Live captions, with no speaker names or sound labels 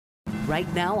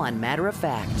right now on Matter of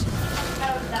Fact.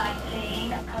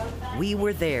 We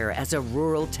were there as a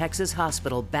rural Texas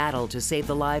hospital battled to save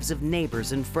the lives of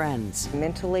neighbors and friends.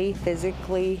 Mentally,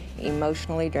 physically,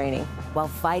 emotionally draining. While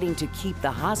fighting to keep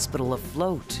the hospital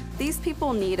afloat. These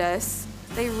people need us.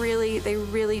 They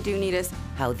really do need us.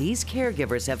 How these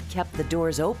caregivers have kept the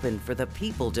doors open for the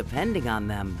people depending on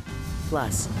them.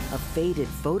 Plus, a faded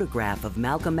photograph of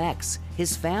Malcolm X,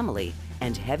 his family,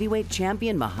 and heavyweight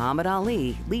champion Muhammad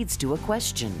Ali leads to a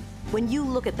question. When you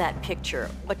look at that picture,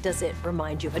 what does it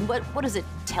remind you of, and what does it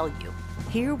tell you?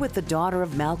 Hear what the daughter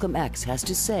of Malcolm X has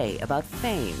to say about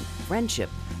fame, friendship,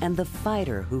 and the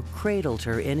fighter who cradled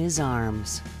her in his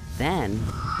arms. Then,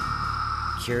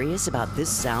 curious about this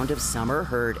sound of summer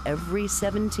heard every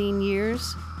 17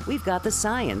 years? We've got the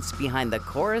science behind the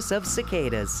chorus of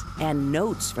cicadas and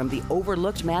notes from the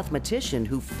overlooked mathematician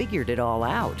who figured it all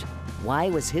out.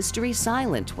 Why was history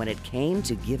silent when it came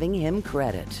to giving him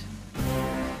credit?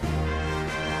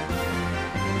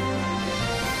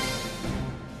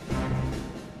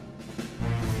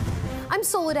 I'm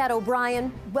Soledad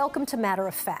O'Brien. Welcome to Matter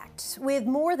of Fact. With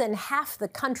more than half the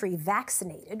country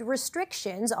vaccinated,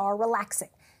 restrictions are relaxing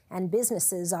and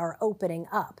businesses are opening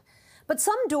up. But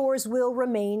some doors will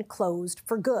remain closed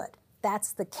for good.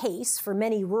 That's the case for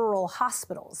many rural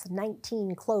hospitals.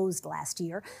 19 closed last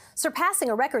year, surpassing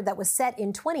a record that was set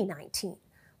in 2019.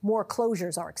 More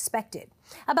closures are expected.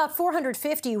 About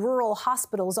 450 rural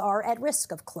hospitals are at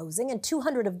risk of closing, and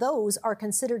 200 of those are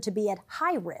considered to be at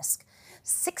high risk.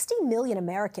 60 million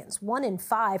Americans, 1 in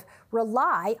 5,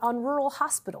 rely on rural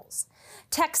hospitals.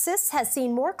 Texas has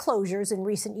seen more closures in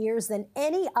recent years than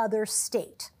any other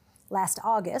state. Last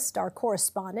August, our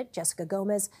correspondent, Jessica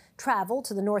Gomez, traveled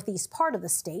to the northeast part of the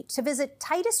state to visit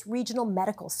Titus Regional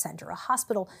Medical Center, a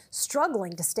hospital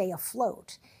struggling to stay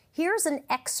afloat. Here's an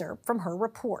excerpt from her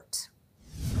report.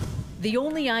 The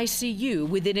only ICU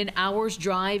within an hour's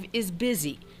drive is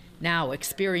busy, now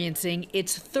experiencing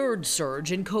its third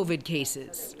surge in COVID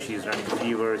cases. She's running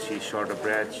fever, she's short of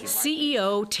breath.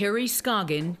 CEO Terry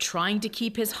Scoggin trying to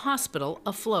keep his hospital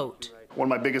afloat. One of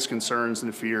my biggest concerns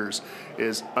and fears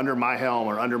is under my helm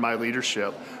or under my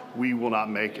leadership, we will not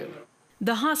make it.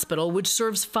 The hospital, which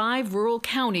serves 5 rural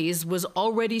counties, was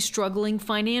already struggling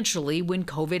financially when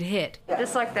COVID hit.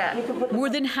 Just like that. More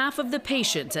than half of the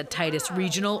patients at Titus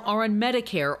Regional are on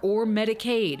Medicare or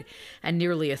Medicaid, and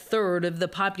nearly a third of the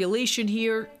population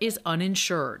here is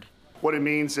uninsured. What it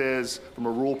means is, from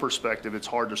a rural perspective, it's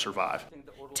hard to survive.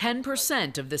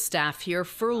 10% of the staff here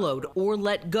furloughed or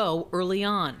let go early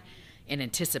on, in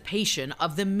anticipation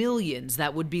of the millions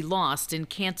that would be lost in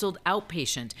canceled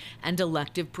outpatient and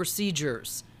elective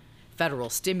procedures. Federal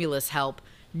stimulus help,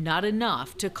 not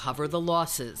enough to cover the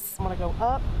losses. I'm gonna go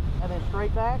up and then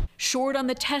straight back. Short on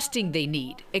the testing they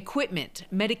need, equipment,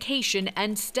 medication,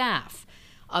 and staff.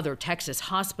 Other Texas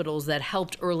hospitals that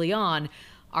helped early on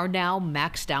are now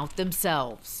maxed out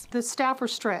themselves. The staff are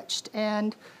stretched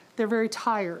and they're very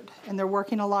tired and they're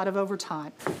working a lot of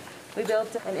overtime. We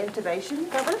built an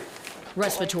intubation cover.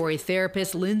 Respiratory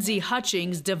therapist Lindsay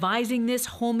Hutchings devising this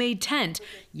homemade tent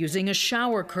using a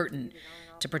shower curtain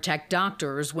to protect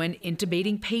doctors when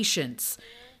intubating patients.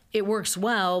 It works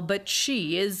well, but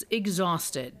she is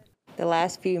exhausted. The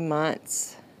last few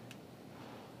months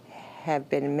have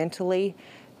been mentally,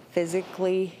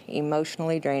 physically,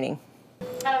 emotionally draining.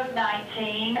 Code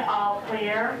 19, all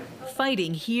clear.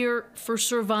 Fighting here for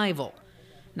survival,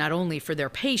 not only for their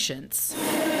patients,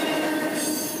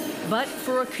 but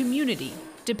for a community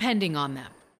depending on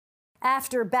them.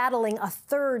 After battling a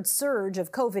third surge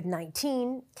of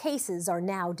COVID-19, cases are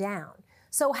now down.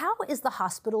 So how is the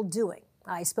hospital doing?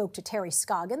 I spoke to Terry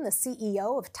Scoggin, the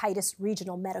CEO of Titus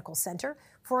Regional Medical Center,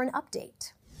 for an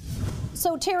update.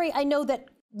 So Terry, I know that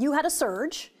you had a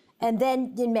surge, and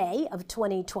then in May of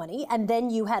 2020, and then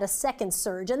you had a second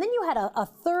surge, and then you had a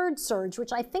third surge,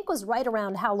 which I think was right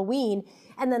around Halloween,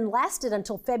 and then lasted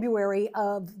until February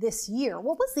of this year.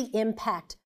 What was the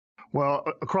impact? Well,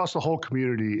 across the whole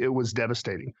community, it was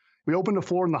devastating. We opened a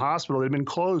floor in the hospital that had been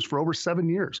closed for over 7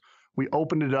 years. We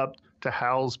opened it up to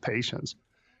house patients.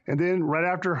 And then right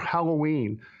after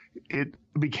Halloween, it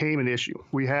became an issue.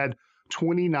 We had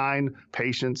 29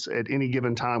 patients at any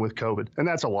given time with COVID, and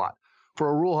that's a lot. For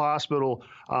a rural hospital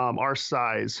our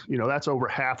size, that's over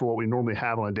half of what we normally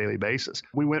have on a daily basis.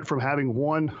 We went from having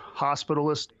 1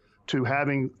 hospitalist to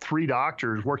having 3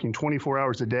 doctors working 24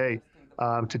 hours a day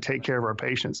to take care of our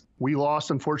patients. We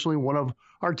lost, unfortunately, one of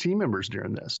our team members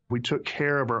during this. We took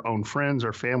care of our own friends,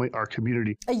 our family, our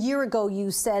community. A year ago,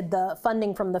 you said the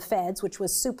funding from the feds, which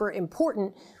was super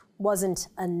important, wasn't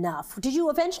enough. Did you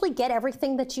eventually get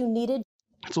everything that you needed?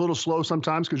 It's a little slow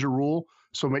sometimes because you're rural.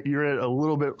 So you're a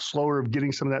little bit slower of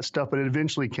getting some of that stuff, but it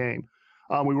eventually came.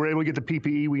 We were able to get the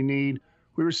PPE we need.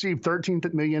 We received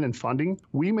 $13 million in funding.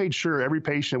 We made sure every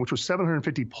patient, which was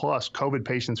 750 plus COVID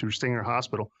patients who were staying in our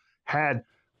hospital, had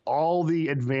all the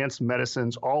advanced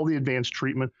medicines, all the advanced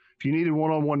treatment. If you needed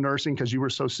one-on-one nursing because you were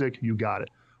so sick, you got it.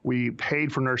 We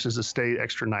paid for nurses to stay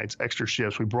extra nights, extra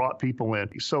shifts. We brought people in.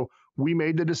 So we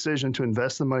made the decision to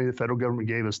invest the money the federal government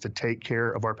gave us to take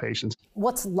care of our patients.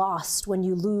 What's lost when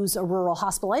you lose a rural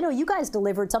hospital? I know you guys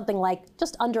delivered something like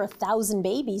just under 1,000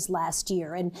 babies last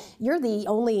year, and you're the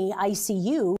only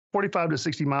ICU. 45 to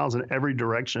 60 miles in every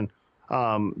direction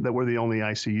that we're the only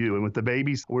ICU. And with the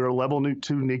babies, we're a level 2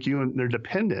 NICU, and they're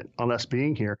dependent on us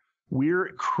being here. We're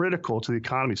critical to the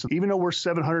economy. So even though we're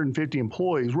 750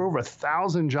 employees, we're over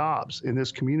 1,000 jobs in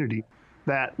this community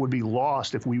that would be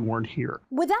lost if we weren't here.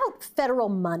 Without federal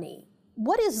money,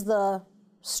 what is the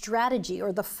strategy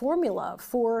or the formula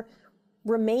for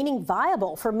remaining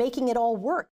viable, for making it all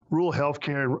work? Rural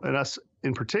healthcare, and us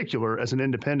in particular as an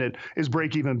independent, is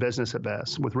break-even business at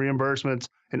best, with reimbursements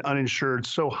and uninsured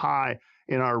so high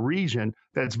in our region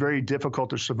that it's very difficult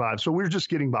to survive. So we're just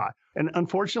getting by. And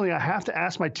unfortunately, I have to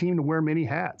ask my team to wear many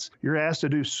hats. You're asked to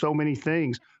do so many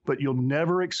things, but you'll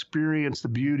never experience the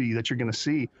beauty that you're going to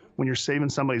see when you're saving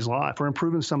somebody's life or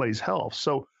improving somebody's health.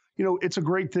 So, you know, it's a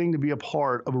great thing to be a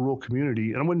part of a rural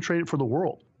community, and I wouldn't trade it for the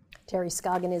world. Terry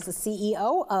Scoggin is the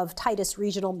CEO of Titus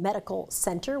Regional Medical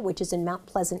Center, which is in Mount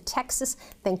Pleasant, Texas.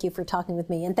 Thank you for talking with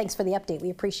me, and thanks for the update. We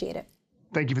appreciate it.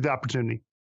 Thank you for the opportunity.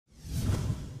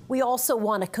 We also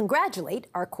want to congratulate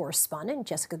our correspondent,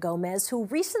 Jessica Gomez, who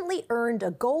recently earned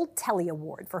a Gold Telly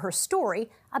Award for her story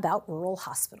about rural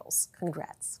hospitals.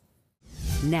 Congrats.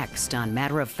 Next on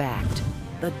Matter of Fact,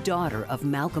 the daughter of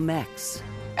Malcolm X.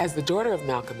 As the daughter of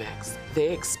Malcolm X,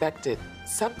 they expected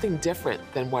something different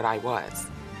than what I was.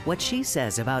 What she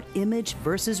says about image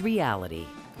versus reality.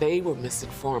 They were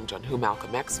misinformed on who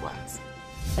Malcolm X was.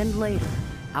 And later,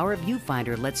 our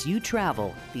viewfinder lets you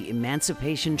travel the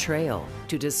Emancipation Trail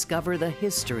to discover the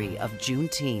history of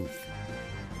Juneteenth.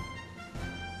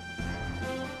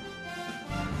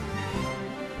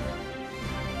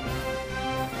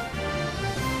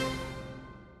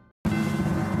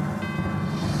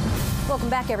 Welcome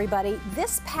back, everybody.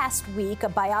 This past week, a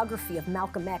biography of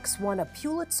Malcolm X won a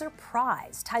Pulitzer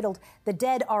Prize titled The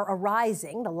Dead Are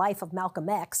Arising, The Life of Malcolm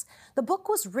X. The book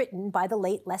was written by the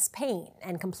late Les Payne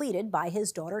and completed by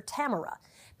his daughter Tamara.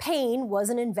 Payne was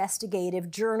an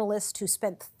investigative journalist who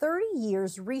spent 30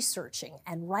 years researching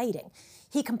and writing.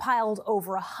 He compiled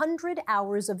over 100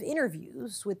 hours of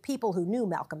interviews with people who knew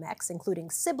Malcolm X, including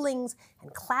siblings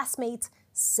and classmates,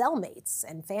 cellmates,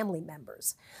 and family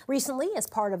members. Recently, as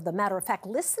part of the Matter of Fact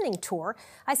listening tour,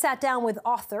 I sat down with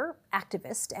author,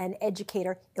 activist, and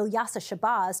educator Ilyasah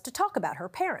Shabazz to talk about her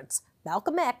parents,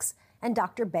 Malcolm X and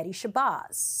Dr. Betty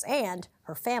Shabazz, and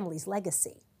her family's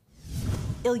legacy.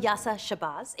 Ilyasah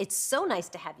Shabazz, it's so nice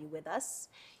to have you with us.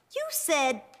 You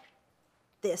said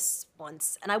this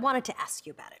once, and I wanted to ask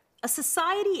you about it. A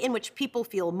society in which people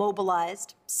feel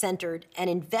mobilized, centered, and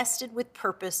invested with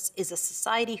purpose is a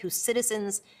society whose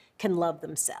citizens can love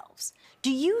themselves.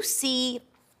 Do you see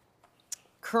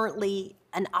currently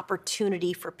an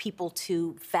opportunity for people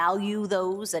to value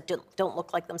those that don't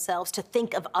look like themselves, to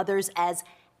think of others as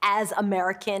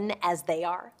American as they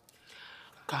are?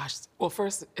 Gosh, well,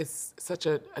 first, it's such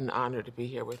an honor to be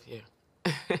here with you.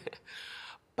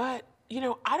 But, you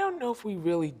know, I don't know if we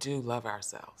really do love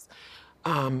ourselves.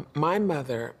 My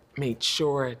mother made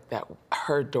sure that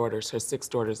her daughters, her 6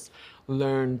 daughters,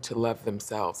 learned to love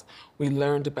themselves. We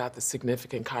learned about the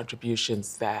significant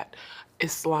contributions that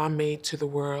Islam made to the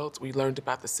world. We learned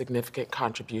about the significant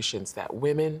contributions that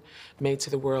women made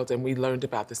to the world, and we learned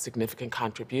about the significant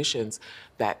contributions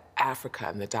that Africa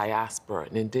and the diaspora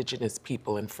and indigenous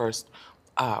people in first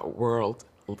world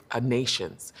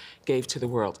nations gave to the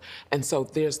world. And so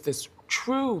there's this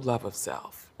true love of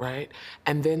self, right?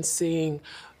 And then seeing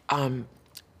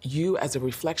you as a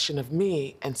reflection of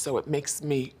me, and so it makes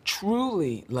me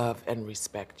truly love and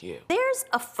respect you. There's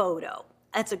a photo.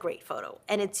 That's a great photo,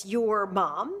 and it's your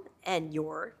mom and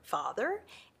your father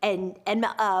and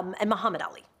Muhammad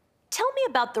Ali. Tell me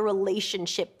about the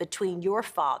relationship between your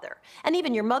father and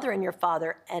even your mother and your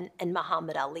father and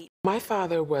Muhammad Ali. My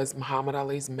father was Muhammad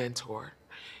Ali's mentor.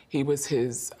 He was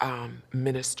his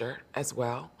minister as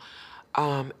well.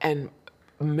 And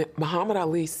Muhammad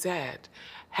Ali said,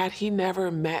 had he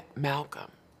never met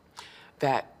Malcolm,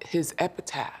 that his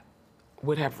epitaph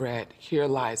would have read, "Here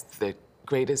lies the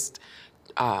greatest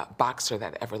boxer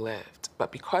that ever lived."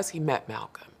 But because he met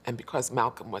Malcolm, and because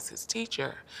Malcolm was his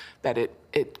teacher, that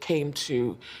it came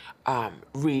to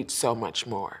read so much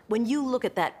more. When you look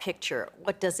at that picture,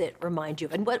 what does it remind you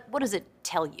of, and what does it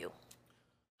tell you?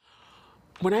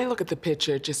 When I look at the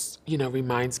picture, it just,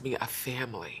 reminds me of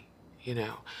family,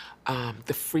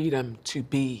 the freedom to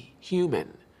be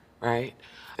human, right?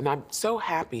 And I'm so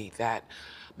happy that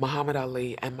Muhammad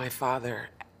Ali and my father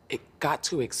got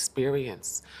to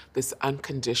experience this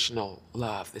unconditional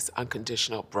love, this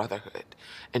unconditional brotherhood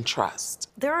and trust.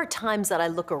 There are times that I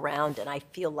look around and I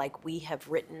feel like we have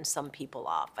written some people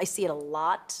off. I see it a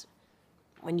lot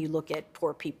when you look at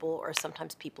poor people or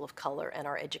sometimes people of color and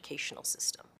our educational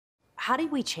system. How do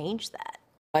we change that?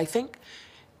 I think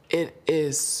it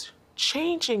is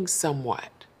changing somewhat,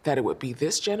 that it would be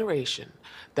this generation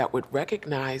that would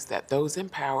recognize that those in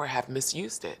power have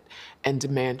misused it and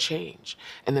demand change,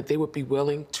 and that they would be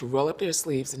willing to roll up their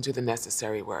sleeves and do the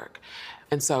necessary work.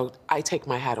 And so I take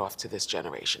my hat off to this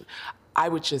generation. I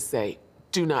would just say,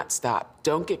 do not stop.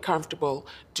 Don't get comfortable.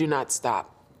 Do not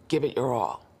stop. Give it your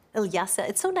all. Ilyasah,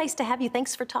 it's so nice to have you.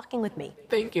 Thanks for talking with me.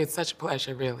 Thank you. It's such a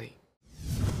pleasure, really.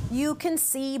 You can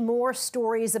see more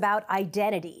stories about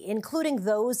identity, including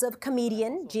those of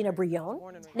comedian Gina Brillon,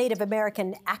 Native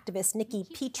American activist Nikki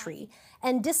Petrie,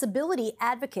 and disability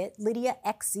advocate Lydia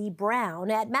XZ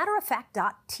Brown at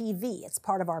matteroffact.tv. It's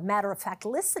part of our Matter of Fact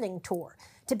listening tour.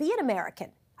 To be an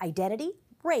American, identity,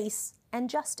 race, and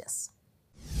justice.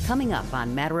 Coming up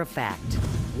on Matter of Fact,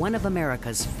 one of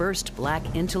America's first black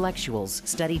intellectuals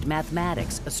studied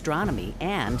mathematics, astronomy,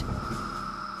 and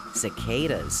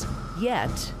cicadas.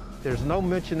 Yet, there's no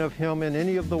mention of him in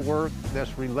any of the work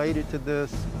that's related to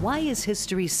this. Why is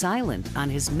history silent on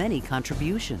his many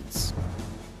contributions?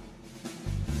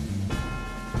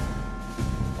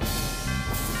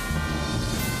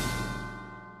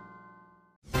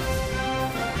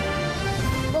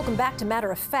 Welcome back to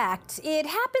Matter of Fact. It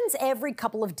happens every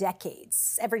couple of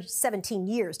decades, every 17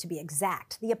 years to be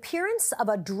exact. The appearance of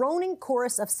a droning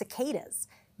chorus of cicadas.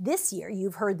 This year,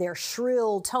 you've heard their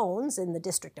shrill tones in the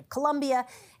District of Columbia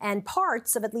and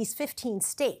parts of at least 15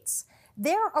 states.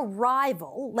 Their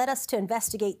arrival led us to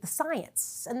investigate the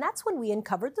science, and that's when we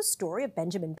uncovered the story of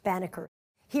Benjamin Banneker.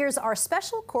 Here's our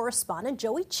special correspondent,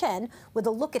 Joey Chen, with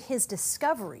a look at his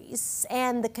discoveries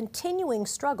and the continuing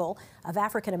struggle of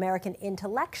African-American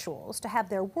intellectuals to have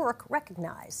their work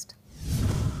recognized.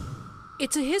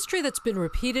 It's a history that's been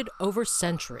repeated over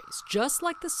centuries, just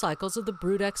like the cycles of the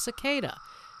Brood X cicada.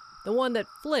 The one that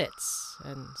flits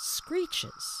and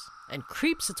screeches and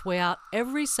creeps its way out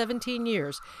every 17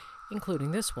 years,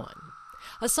 including this one.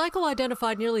 A cycle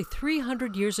identified nearly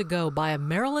 300 years ago by a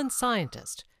Maryland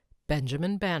scientist,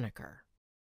 Benjamin Banneker.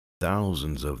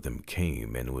 Thousands of them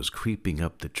came and was creeping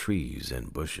up the trees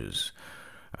and bushes.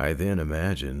 I then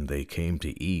imagined they came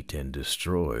to eat and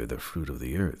destroy the fruit of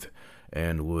the earth,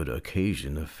 and would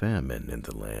occasion a famine in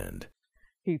the land.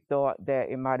 He thought that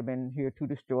it might have been here to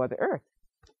destroy the earth.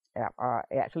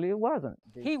 Actually, it wasn't.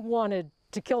 He wanted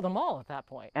to kill them all at that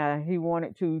point. He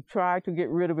wanted to try to get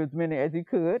rid of as many as he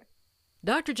could.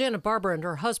 Dr. Janet Barber and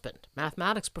her husband,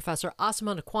 mathematics professor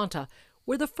Asama Nkwanta,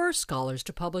 were the first scholars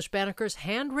to publish Banneker's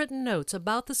handwritten notes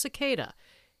about the cicada,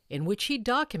 in which he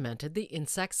documented the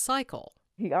insect cycle.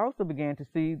 He also began to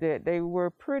see that they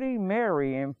were pretty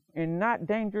merry and not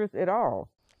dangerous at all.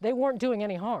 They weren't doing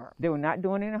any harm. They were not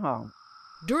doing any harm.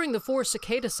 During the 4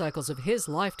 cicada cycles of his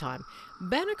lifetime,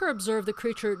 Banneker observed the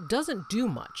creature doesn't do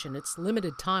much in its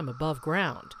limited time above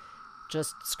ground.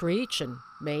 Just screech and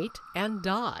mate and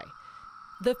die.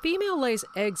 The female lays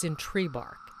eggs in tree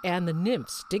bark, and the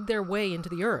nymphs dig their way into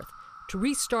the earth to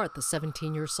restart the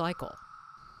 17-year cycle.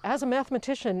 As a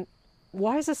mathematician,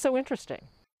 why is this so interesting?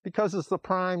 Because it's the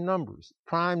prime numbers.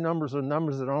 Prime numbers are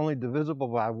numbers that are only divisible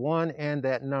by 1 and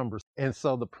that number. And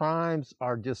so the primes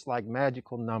are just like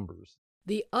magical numbers.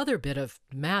 The other bit of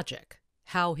magic,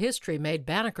 how history made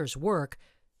Banneker's work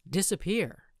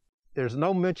disappear. There's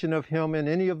no mention of him in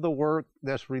any of the work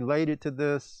that's related to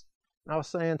this. I was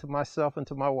saying to myself and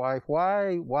to my wife,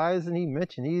 why isn't he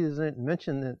mentioned? He isn't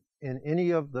mentioned in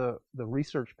any of the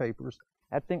research papers.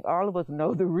 I think all of us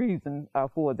know the reason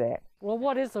for that. Well,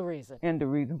 what is the reason? And the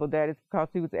reason for that is because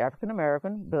he was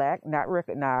African-American, black, not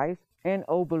recognized, and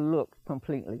overlooked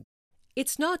completely.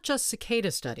 It's not just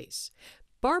cicada studies.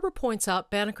 Barber points out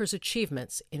Banneker's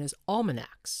achievements in his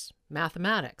almanacs,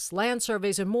 mathematics, land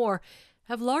surveys, and more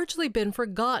have largely been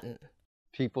forgotten.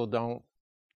 People don't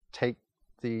take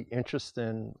the interest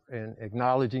in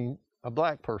acknowledging a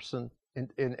black person,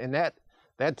 and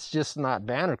that's just not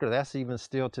Banneker. That's even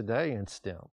still today in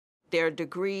STEM. Their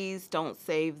degrees don't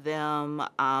save them.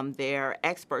 Their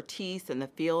expertise in the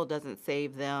field doesn't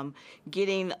save them.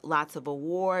 Getting lots of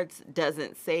awards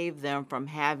doesn't save them from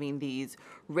having these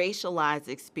racialized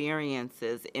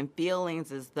experiences and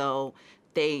feelings as though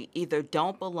they either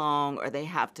don't belong or they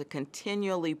have to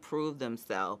continually prove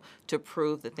themselves to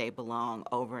prove that they belong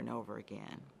over and over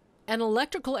again. An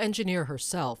electrical engineer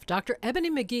herself, Dr.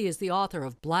 Ebony McGee is the author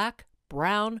of Black,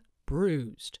 Brown,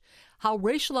 Bruised: How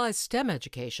Racialized STEM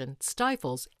Education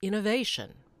Stifles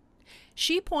Innovation.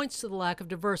 She points to the lack of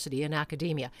diversity in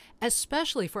academia,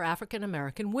 especially for African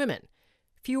American women.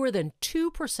 Fewer than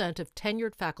 2% of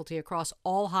tenured faculty across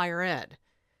all higher ed.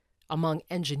 Among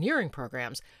engineering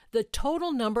programs, the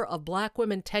total number of Black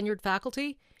women tenured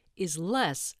faculty is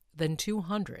less than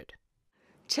 200.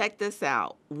 Check this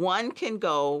out. One can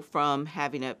go from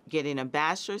getting a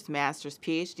bachelor's, master's,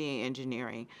 PhD in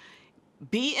engineering,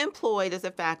 be employed as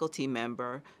a faculty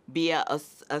member, be an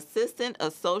assistant,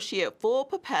 associate, full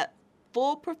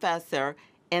professor,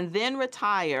 and then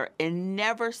retire and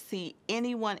never see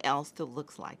anyone else that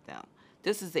looks like them.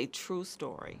 This is a true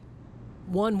story.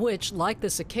 One which, like the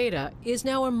cicada, is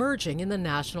now emerging in the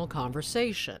national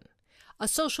conversation. A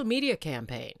social media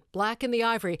campaign, Black in the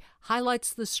Ivory,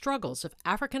 highlights the struggles of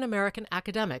African American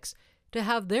academics to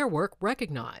have their work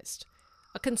recognized.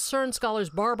 A concerned scholars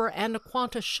Barbara and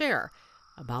Naquanta share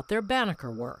about their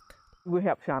Banneker work. We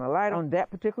help shine a light on that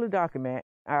particular document.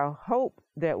 I hope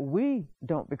that we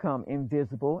don't become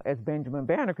invisible as Benjamin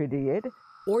Banneker did.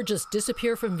 Or just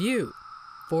disappear from view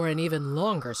for an even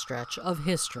longer stretch of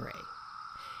history.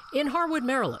 In Harwood,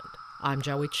 Maryland, I'm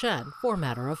Joey Chen for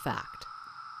Matter of Fact.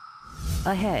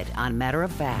 Ahead on Matter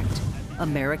of Fact,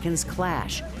 Americans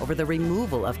clash over the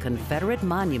removal of Confederate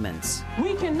monuments.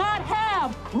 We cannot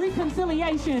have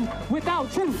reconciliation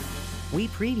without truth. We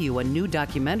preview a new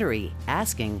documentary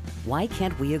asking, why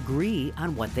can't we agree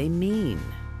on what they mean?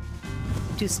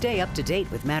 To stay up to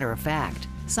date with Matter of Fact,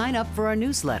 sign up for our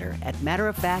newsletter at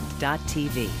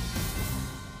matteroffact.tv.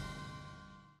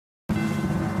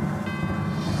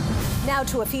 Now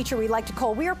to a feature we like to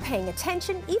call We're Paying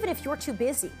Attention, even if you're too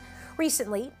busy.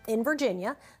 Recently, in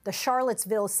Virginia, the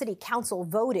Charlottesville City Council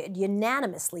voted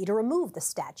unanimously to remove the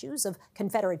statues of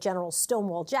Confederate Generals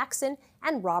Stonewall Jackson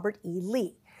and Robert E.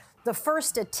 Lee. The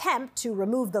first attempt to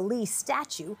remove the Lee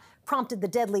statue prompted the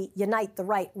deadly Unite the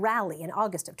Right rally in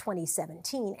August of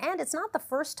 2017, and it's not the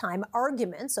first time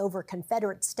arguments over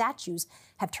Confederate statues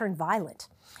have turned violent.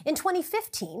 In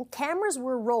 2015, cameras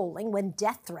were rolling when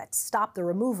death threats stopped the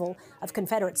removal of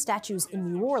Confederate statues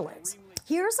in New Orleans.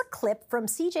 Here's a clip from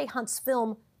C.J. Hunt's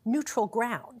film Neutral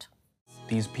Ground.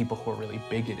 These people who are really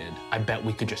bigoted, I bet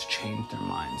we could just change their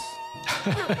minds.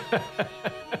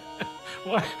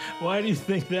 Why do you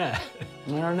think that? I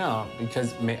don't know,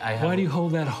 because Why do you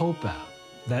hold that hope out,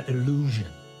 that illusion?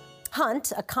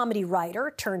 Hunt, a comedy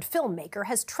writer turned filmmaker,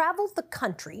 has traveled the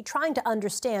country trying to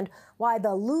understand why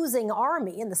the losing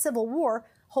army in the Civil War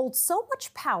holds so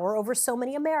much power over so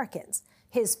many Americans.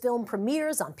 His film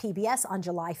premieres on PBS on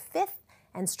July 5th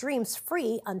and streams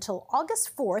free until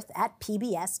August 4th at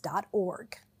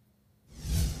pbs.org.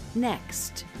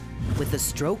 Next, with the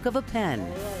stroke of a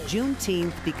pen,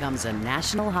 Juneteenth becomes a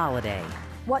national holiday.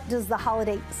 What does the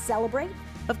holiday celebrate?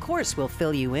 Of course, we'll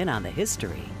fill you in on the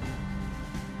history.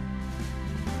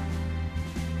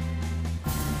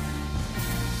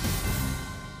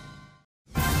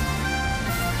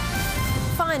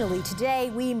 Finally, today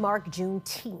we mark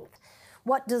Juneteenth.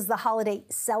 What does the holiday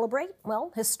celebrate?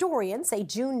 Well, historians say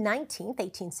June 19th,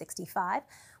 1865,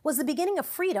 was the beginning of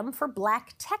freedom for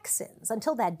Black Texans.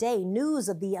 Until that day, news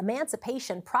of the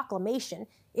Emancipation Proclamation,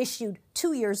 issued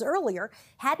 2 years earlier,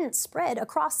 hadn't spread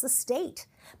across the state.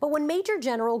 But when Major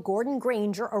General Gordon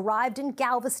Granger arrived in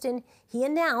Galveston, he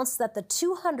announced that the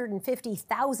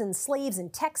 250,000 slaves in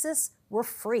Texas were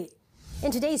free.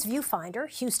 In today's Viewfinder,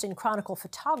 Houston Chronicle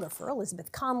photographer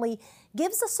Elizabeth Conley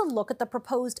gives us a look at the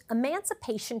proposed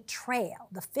Emancipation Trail.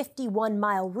 The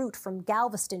 51-mile route from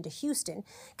Galveston to Houston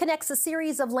connects a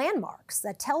series of landmarks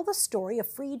that tell the story of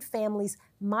freed families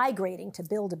migrating to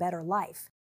build a better life.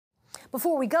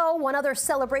 Before we go, one other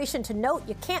celebration to note: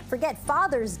 you can't forget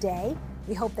Father's Day.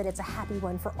 We hope that it's a happy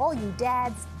one for all you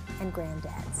dads and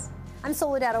granddads. I'm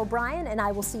Soledad O'Brien, and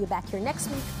I will see you back here next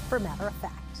week for Matter of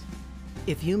Fact.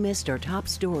 If you missed our top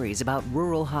stories about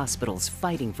rural hospitals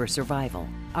fighting for survival,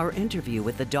 our interview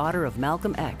with the daughter of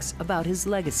Malcolm X about his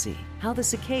legacy, how the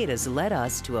cicadas led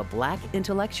us to a Black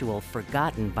intellectual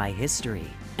forgotten by history,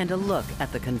 and a look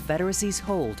at the Confederacy's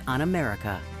hold on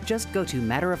America, just go to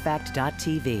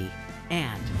matteroffact.tv.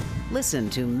 And listen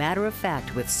to Matter of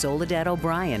Fact with Soledad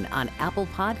O'Brien on Apple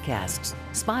Podcasts,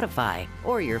 Spotify,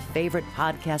 or your favorite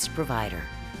podcast provider.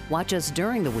 Watch us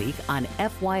during the week on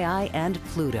FYI and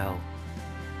Pluto.